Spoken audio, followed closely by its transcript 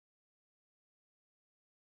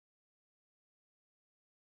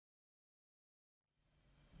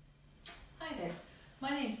My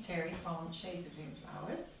name's Terry from Shades of Bloom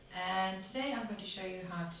Flowers, and today I'm going to show you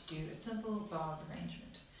how to do a simple vase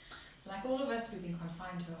arrangement. Like all of us, we've been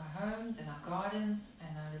confined to our homes and our gardens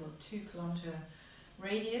and our little 2-kilometer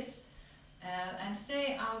radius, and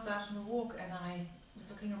today I was out on a walk and I was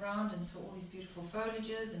looking around and saw all these beautiful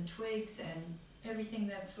foliages and twigs and everything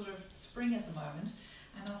that's sort of spring at the moment,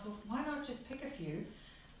 and I thought, why not just pick a few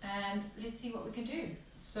and let's see what we can do.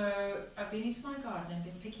 So I've been into my garden and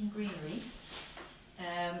been picking greenery.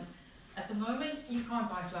 At the moment you can't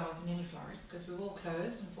buy flowers in any florist because we're all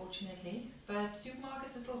closed, unfortunately, but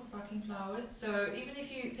supermarkets are still stocking flowers. So even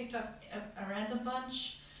if you picked up a random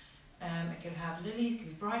bunch, it could have lilies, it could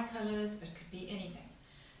be bright colours, it could be anything.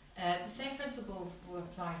 The same principles will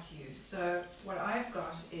apply to you. So what I've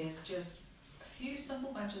got is just a few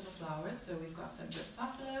simple bunches of flowers. So we've got some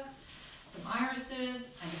gypsaphylla, some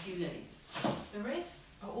irises and a few lilies. The rest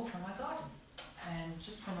are all from my garden and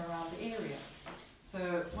just from around the area.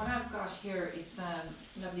 So what I've got here is some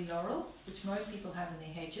lovely laurel, which most people have in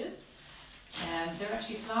their hedges. They're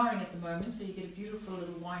actually flowering at the moment, so you get a beautiful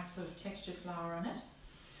little white sort of textured flower on it.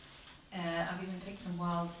 I've even picked some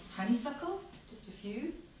wild honeysuckle, just a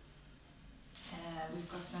few. We've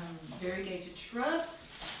got some variegated shrubs.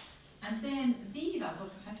 And then these I thought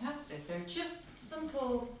were fantastic. They're just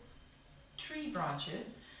simple tree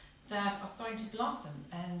branches that are starting to blossom,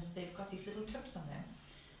 and they've got these little tips on them.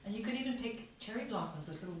 And you could even pick cherry blossoms,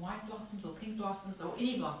 those little white blossoms or pink blossoms or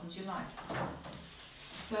any blossoms you like.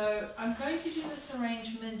 So I'm going to do this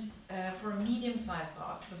arrangement for a medium-sized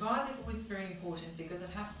vase. The vase is always very important because it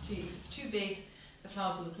has to, if it's too big, the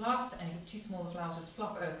flowers will look lost, and if it's too small, the flowers just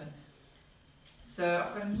flop open. So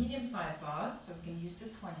I've got a medium-sized vase, so we can use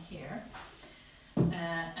this one here.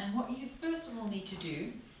 And what you first of all need to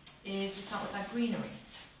do is we start with our greenery.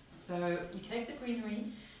 So we take the greenery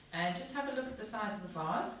and just have a look at the size of the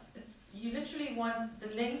vase. You literally want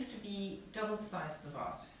the length to be double the size of the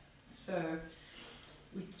vase. So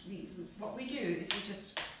what we do is we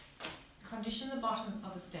just condition the bottom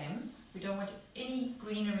of the stems. We don't want any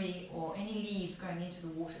greenery or any leaves going into the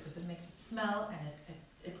water because it makes it smell and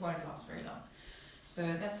it won't last very long. So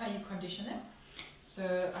that's how you condition it.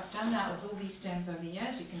 So I've done that with all these stems over here,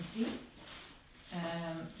 as you can see.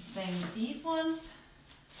 Same with these ones.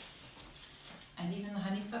 And even the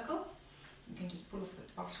honeysuckle, you can just pull off the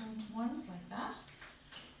bottom ones like that.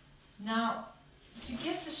 Now, to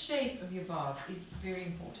get the shape of your vase is very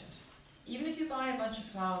important. Even if you buy a bunch of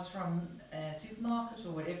flowers from a supermarket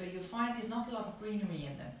or whatever, you'll find there's not a lot of greenery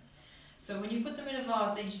in them. So when you put them in a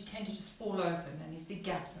vase, they usually tend to just fall open and these big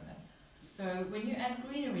gaps in them. So when you add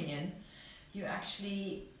greenery in, you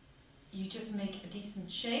just make a decent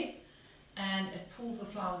shape, and it pulls the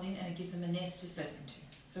flowers in and it gives them a nest to sit into.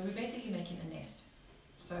 So we're basically making a nest.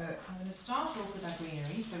 So I'm going to start off with our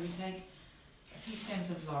greenery. So we take a few stems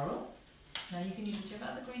of laurel. Now you can use whichever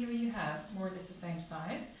other greenery you have, more or less the same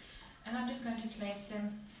size. And I'm just going to place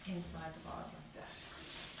them inside the vase like that.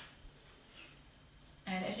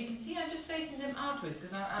 And as you can see, I'm just facing them outwards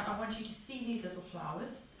because I want you to see these little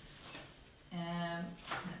flowers. That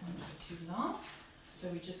one's a bit too long. So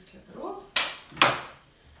we just clip it off.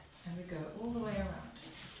 And we go all the way around.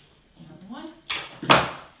 Another one.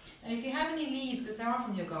 And if you have any leaves, because they're off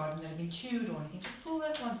from your garden that have been chewed or anything, just pull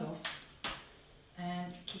those ones off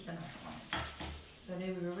and keep the nice ones. So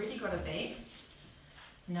there we've already got a base.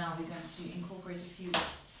 Now we're going to incorporate a few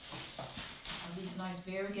of these nice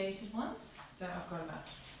variegated ones. So I've got about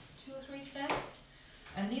 2 or 3 stems.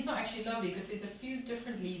 And these are actually lovely because there's a few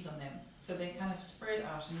different leaves on them. So they kind of spread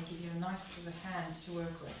out and they give you a nice sort of hand to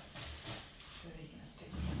work with. So you're going to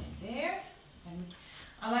stick them in there. And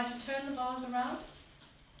I like to turn the vase around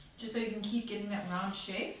just so you can keep getting that round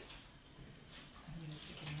shape. I'm going to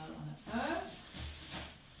stick another one of those.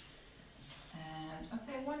 And I'd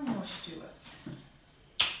say one more should do us.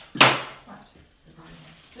 Right, so we're going to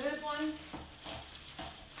have a third one.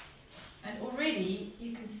 And already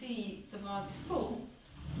you can see the vase is full.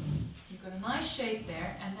 You've got a nice shape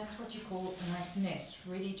there, and that's what you call a nice nest,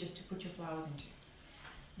 ready just to put your flowers into.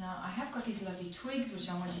 Now I have got these lovely twigs which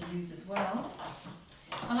I want to use as well.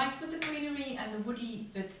 I like to put the greenery and the woody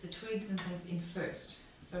bits, the twigs and things in first.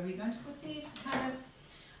 So we're going to put these kind of,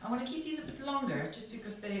 I want to keep these a bit longer just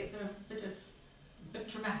because they're a bit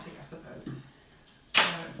dramatic, I suppose. So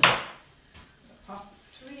I'll pop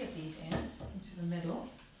 3 of these into the middle.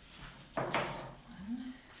 1,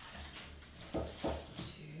 2,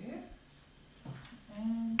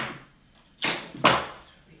 and 3.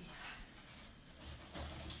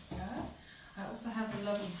 I also have the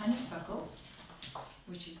lovely honeysuckle,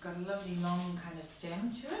 which has got a lovely long kind of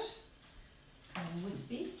stem to it, kind of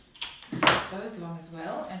wispy. Those long as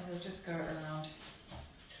well, and we'll just go around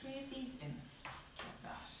 3 of these in, like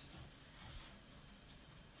that.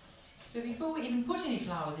 So before we even put any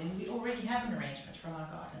flowers in, we already have an arrangement from our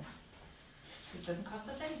gardens. It doesn't cost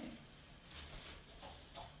us anything.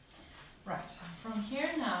 Right, from here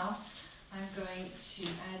now, I'm going to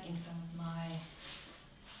add in some of my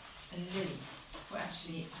lily. Well,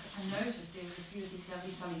 actually, I noticed there were a few of these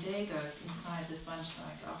lovely solidagos inside this bunch that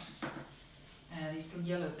I got. These little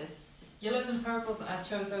yellow bits. Yellows and purples, I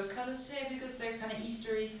chose those colours today because they're kind of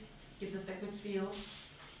Eastery, gives us that good feel.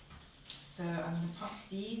 So I'm going to pop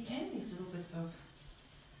these in, these little bits of,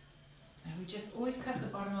 and we just always cut the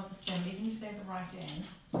bottom of the stem, even if they're the right end,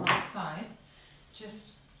 right size,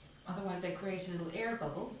 just otherwise they create a little air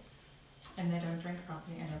bubble and they don't drink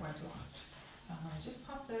properly and they won't last. So I'm going to just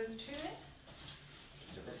pop those two in, a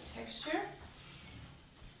little bit of texture.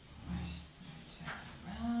 Right, turn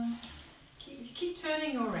it around. If you keep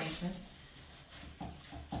turning your arrangement,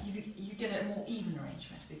 you get a more even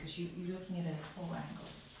arrangement because you're looking at it at all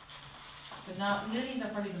angles. So now lilies are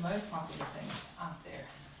probably the most popular thing out there.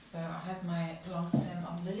 So I have my long stem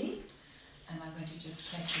of lilies and I'm going to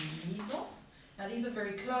just take the leaves off. Now these are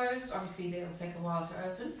very closed, obviously they'll take a while to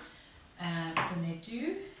open. When they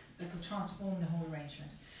do, it'll transform the whole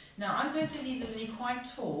arrangement. Now I'm going to leave the lily quite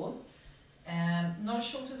tall, not as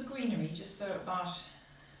short as the greenery, just so about,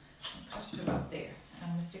 I'll cut it to about there. And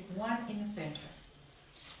I'm going to stick one in the center.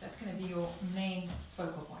 That's going to be your main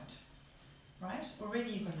focal point. Right?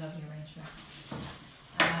 Already you've got a lovely arrangement.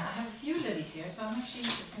 I have a few lilies here, so I'm actually,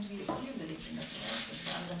 there's going to be a few lilies in this arrangement.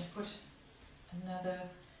 So I'm going to put another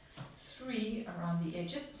 3 around the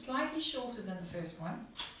edge, just slightly shorter than the first one.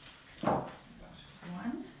 Got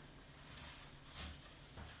 1.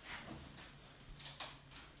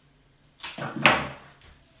 2,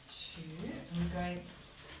 and we're going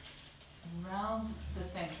around the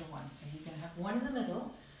center one. So you're going to have 1 in the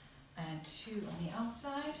middle and 2 on the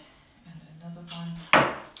outside and another one so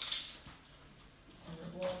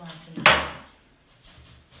they're all nice and to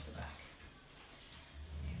the back.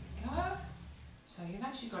 There we go. So you've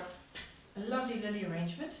actually got a lovely lily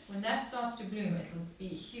arrangement. When that starts to bloom, it'll be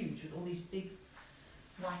huge with all these big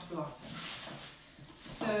white blossoms.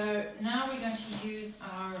 So now we're going to use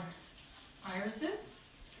our irises,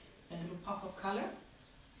 a little pop of colour.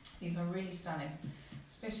 These are really stunning,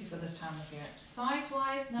 especially for this time of year.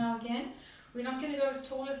 Size-wise, now again, we're not going to go as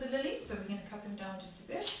tall as the lilies, so we're going to cut them down just a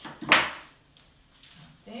bit.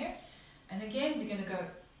 There. And again, we're going to go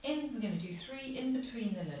in, we're going to do 3 in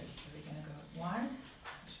between the lilies. So we're going to go 1,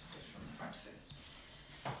 actually I'll do it from the front first.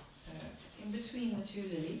 So it's in between the 2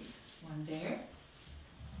 lilies, 1 there.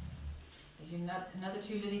 There's another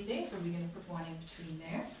 2 lilies there, so we're going to put 1 in between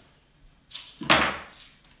there.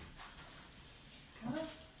 Go.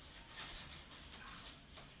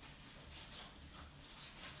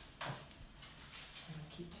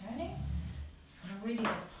 Keep turning, and really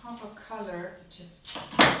that pop of colour just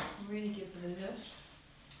really gives it a lift.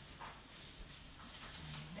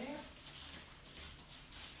 There.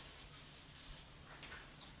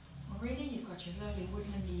 Already you've got your lovely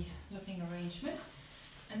woodlandy looking arrangement,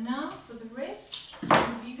 and now for the rest,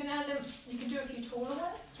 you can add them. You can do a few taller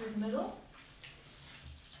ones through the middle.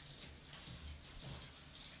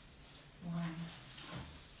 1.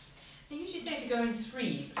 They usually say to go in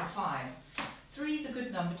 3s or 5s. 3 is a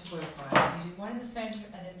good number to work by. So you do 1 in the center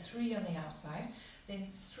and then 3 on the outside, then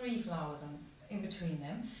 3 flowers in between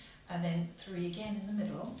them, and then 3 again in the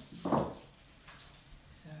middle. So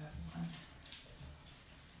 1,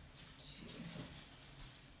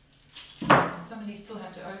 2. And some of these still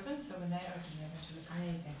have to open, so when they open, they're going to look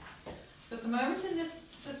amazing. So at the moment in this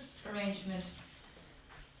arrangement,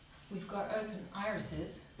 we've got open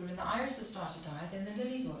irises, but when the irises start to die, then the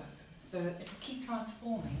lilies will open. So it'll keep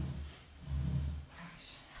transforming.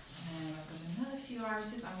 And I've got another few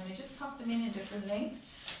irises. I'm going to just pop them in different lengths.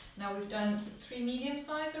 Now we've done 3 medium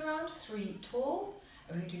size around, 3 tall,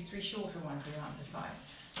 and we're going to do 3 shorter ones around the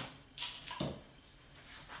sides.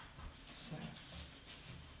 So,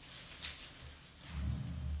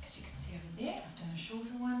 as you can see over there, I've done a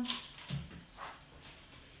shorter one,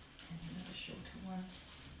 and another shorter one,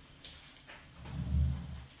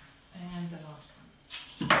 and the last one.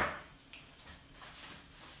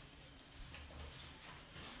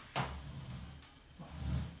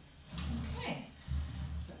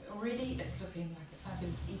 Already it's looking like a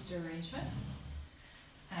fabulous Easter arrangement.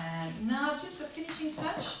 And now just a finishing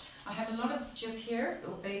touch. I have a lot of jib here,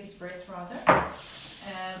 or baby's breath rather.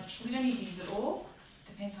 We don't need to use it all,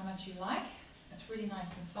 depends how much you like. It's really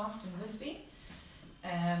nice and soft and wispy.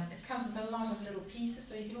 It comes with a lot of little pieces,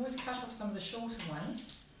 so you can always cut off some of the shorter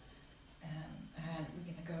ones. And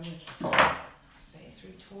we're going to go with, say,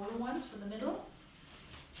 3 taller ones for the middle.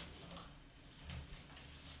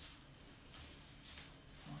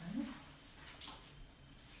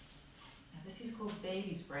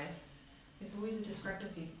 baby's breath, there's always a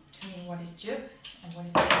discrepancy between what is jib and what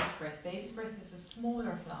is baby's breath. Baby's breath is a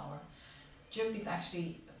smaller flower. Jib is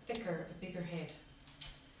actually a thicker, a bigger head.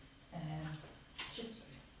 Just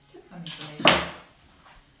some information.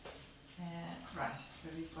 Right, so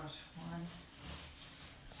we've got 1,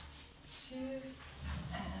 2,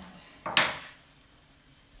 and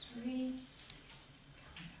 3.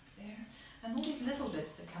 Coming up there. And all these little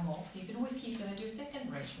bits that come off, you can always keep them and do a second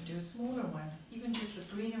arrangement, do a smaller one, even just with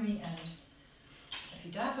greenery and a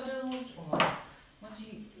few daffodils, or once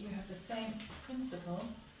you have the same principle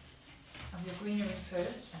of your greenery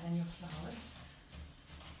first and then your flowers.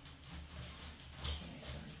 Okay,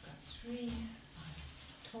 so we've got 3 nice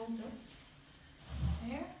tall bits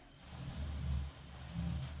there.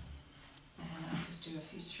 And I'll just do a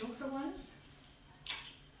few shorter ones.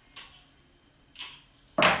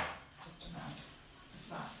 Just around the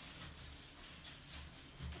sides.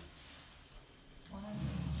 1.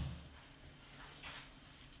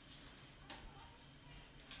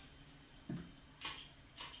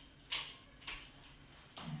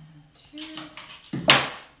 And 2.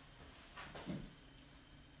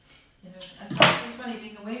 It's actually funny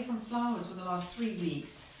being away from flowers for the last 3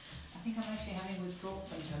 weeks. I think I'm actually having withdrawal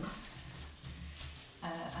symptoms.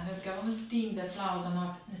 I know the government's deemed that flowers are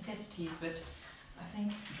not necessities, but I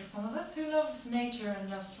think for some of us who love nature and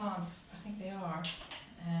love plants, I think they are.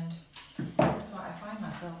 And that's why I find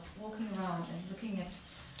myself walking around and looking at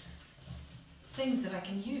things that I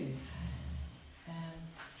can use.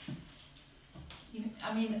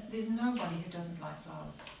 I mean, there's nobody who doesn't like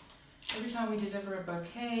flowers. Every time we deliver a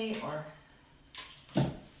bouquet, or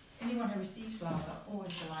anyone who receives flowers, are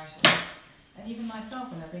always delighted. And even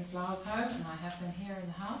myself, when I bring flowers home and I have them here in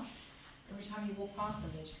the house, every time you walk past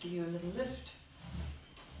them, they just give you a little lift.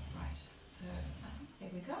 Right, so I think there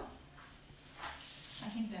we go. I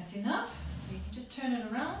think that's enough. So you can just turn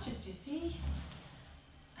it around just to see.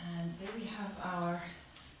 And there we have our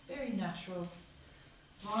very natural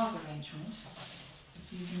vase arrangement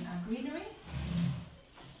using our greenery.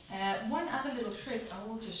 One other little trick I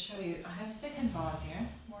will just show you. I have a second vase here,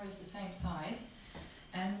 more or less the same size.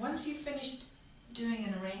 And once you've finished doing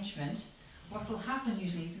an arrangement, what will happen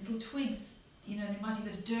usually is little twigs, you know, there might be a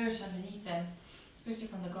bit of dirt underneath them, especially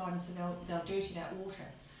from the garden, so they'll dirty that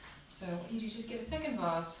water. So what you do is just get a second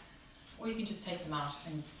vase, or you can just take them out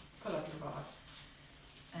and fill up your vase.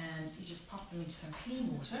 And you just pop them into some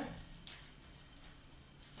clean water.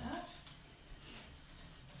 Like that.